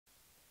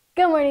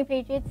Good morning,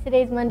 Patriots.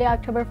 Today is Monday,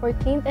 October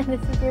 14th, and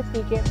this is your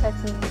Patriot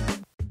Press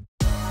News.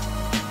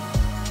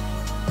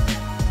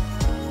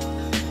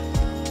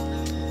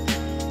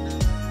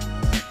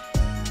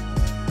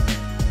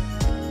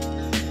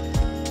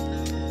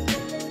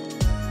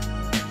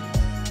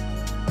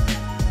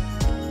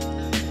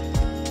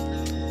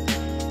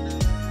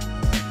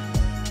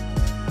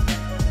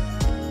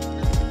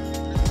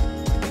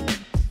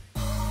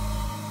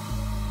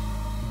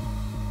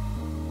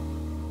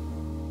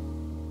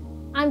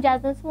 I'm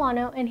Jasmine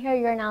Solano, and here are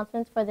your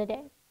announcements for the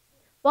day.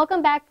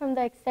 Welcome back from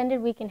the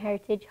extended week in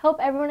Heritage. Hope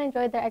everyone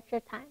enjoyed their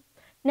extra time.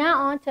 Now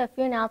on to a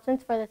few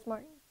announcements for this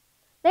morning.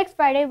 Next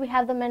Friday, we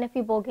have the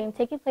Menifee Bowl game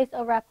taking place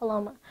over at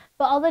Paloma,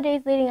 but all the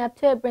days leading up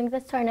to it brings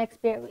us to our next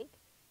Spirit Week.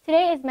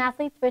 Today is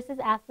Mathletes versus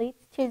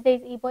Athletes, Tuesday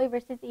is E-Boy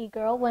versus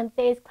E-Girl,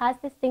 Wednesday is Class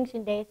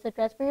Distinction Day, so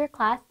dress for your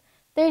class,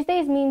 Thursday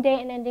is Meme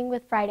Day, and ending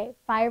with Friday,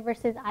 Fire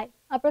versus Ice,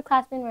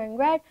 upperclassmen wearing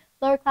red,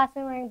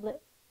 lowerclassmen wearing blue.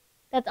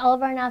 That's all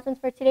of our announcements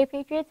for today,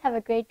 Patriots. Have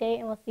a great day,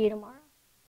 and we'll see you tomorrow.